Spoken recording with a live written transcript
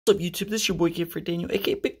What's up, YouTube? This is your boy Kid for Daniel,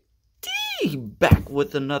 aka Big D, back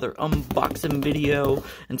with another unboxing video.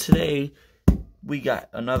 And today we got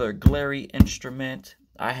another Glarry instrument.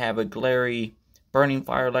 I have a Glarry Burning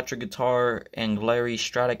Fire electric guitar and Glarry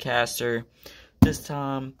Stratocaster. This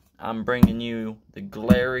time I'm bringing you the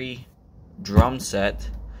Glarry drum set.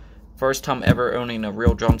 First time ever owning a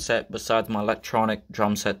real drum set besides my electronic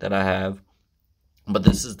drum set that I have. But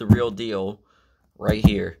this is the real deal right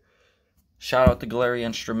here. Shout out to Glarry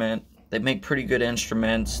Instrument. They make pretty good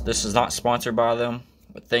instruments. This is not sponsored by them,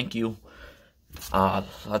 but thank you.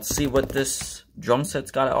 Let's see what this drum set's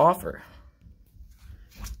got to offer.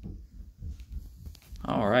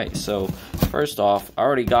 Alright, so first off, I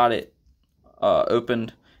already got it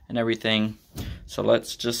opened and everything. So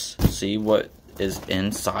let's just see what is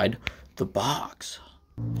inside the box.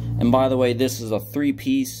 And by the way, this is a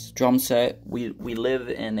 3-piece drum set. We live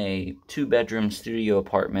in a 2-bedroom studio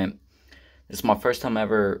apartment. It's my first time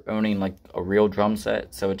ever owning like a real drum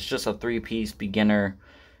set. So it's just a 3-piece beginner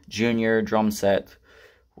junior drum set,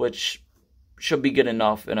 which should be good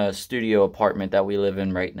enough in a studio apartment that we live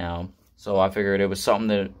in right now. So I figured it was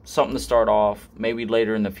something to start off. Maybe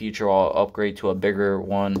later in the future I'll upgrade to a bigger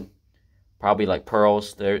one. Probably like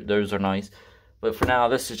pearls. Those are nice. But for now,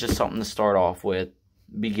 this is just something to start off with.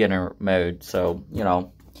 Beginner mode. So, you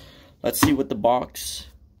know, let's see what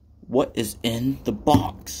is in the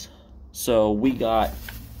box. So we got,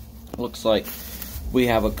 looks like we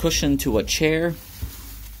have a cushion to a chair.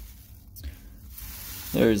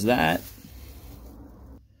 There's that.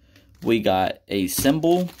 We got a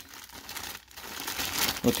cymbal.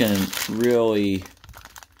 Looking really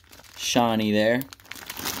shiny there.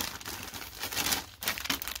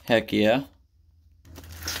 Heck yeah.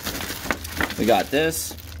 We got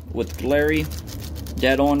this with Glarry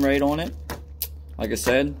dead on right on it. Like I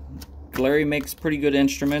said, Glarry makes pretty good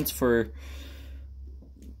instruments for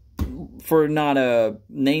not a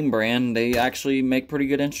name brand. They actually make pretty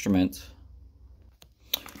good instruments.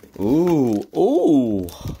 Ooh.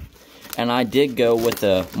 And I did go with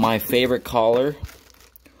my favorite color,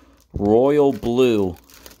 royal blue.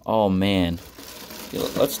 Oh man.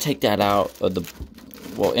 Let's take that out of the,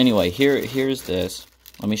 well, anyway, here's this.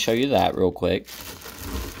 Let me show you that real quick.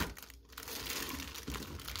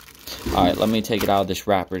 Alright, let me take it out of this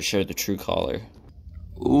wrapper to show the true color.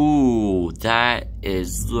 Ooh, that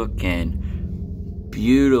is looking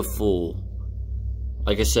beautiful.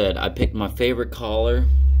 Like I said, I picked my favorite color.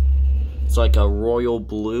 It's like a royal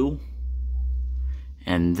blue.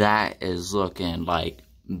 And that is looking like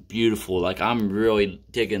beautiful. Like I'm really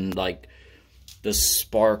digging like the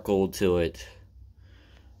sparkle to it.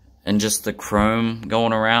 And just the chrome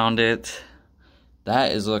going around it.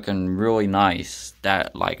 That is looking really nice.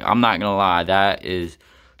 That, like, I'm not gonna lie, that is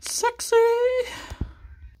sexy.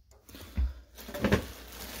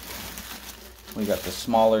 We got the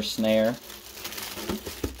smaller snare.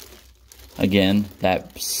 Again,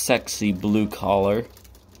 that sexy blue collar.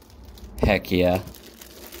 Heck yeah.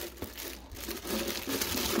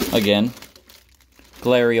 Again,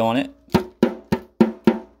 Glarry on it.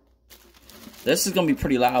 This is going to be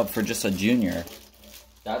pretty loud for just a junior.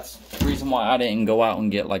 That's the reason why I didn't go out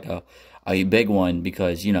and get like a big one.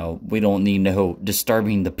 Because, you know, we don't need no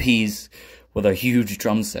disturbing the peas with a huge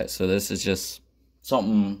drum set. So this is just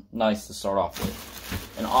something nice to start off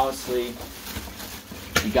with. And honestly,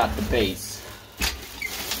 we got the bass.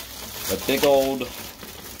 The big old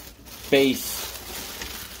bass.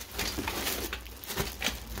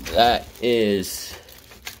 That is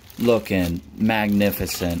looking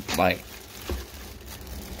magnificent. Like,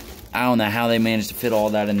 I don't know how they managed to fit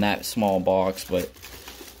all that in that small box, but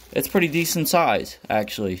it's pretty decent size,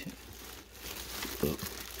 actually.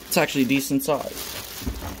 It's actually decent size.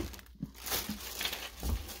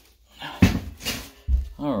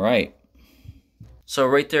 Alright. So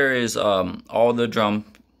right there is all the drum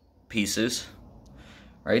pieces.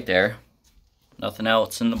 Right there. Nothing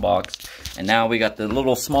else in the box. And now we got the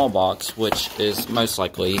little small box, which is most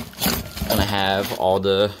likely going to have all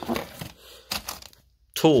the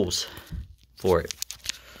tools for it.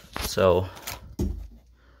 So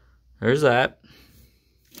there's that.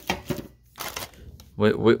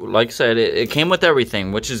 Like I said, it came with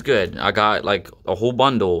everything, which is good. I got like a whole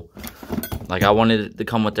bundle. Like I wanted it to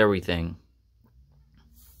come with everything.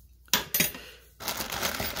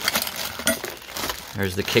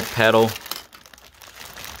 There's the kick pedal.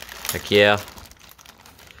 Heck yeah.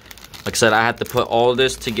 Like I said, I had to put all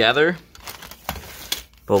this together.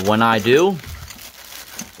 But when I do,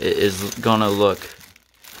 it is gonna look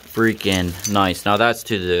freaking nice. Now that's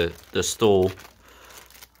to the stool.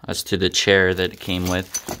 That's to the chair that it came with.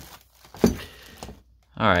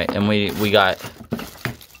 Alright, and we got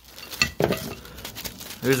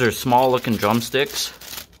These are small looking drumsticks.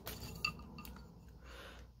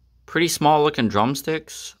 Pretty small looking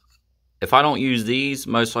drumsticks. If I don't use these,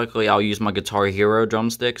 most likely I'll use my Guitar Hero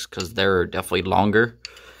drumsticks because they're definitely longer.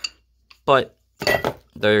 But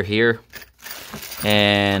they're here.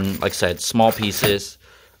 And like I said, small pieces.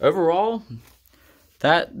 Overall,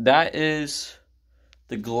 that is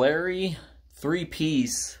the Glarry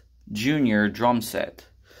 3-piece junior drum set.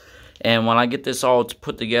 And when I get this all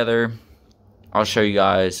put together, I'll show you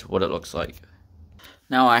guys what it looks like.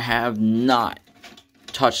 Now, I have not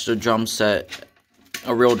touched a drum set,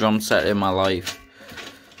 a real drum set in my life,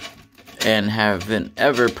 and haven't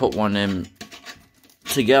ever put one in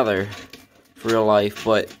together for real life,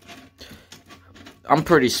 but I'm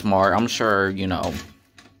pretty smart. I'm sure, you know,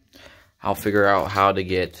 I'll figure out how to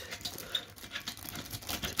get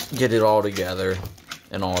it all together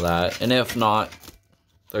and all that. And if not,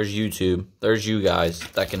 there's YouTube. There's you guys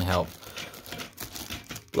that can help.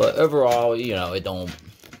 But overall, you know, it don't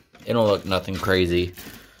look nothing crazy.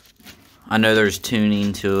 I know there's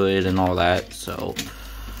tuning to it and all that. So,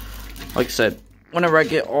 like I said, whenever I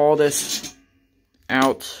get all this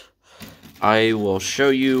out, I will show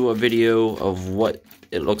you a video of what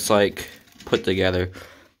it looks like put together.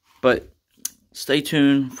 But stay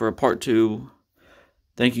tuned for a part 2.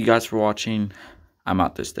 Thank you guys for watching. I'm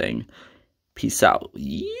out this thing. Peace out.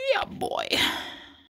 Yeah, boy.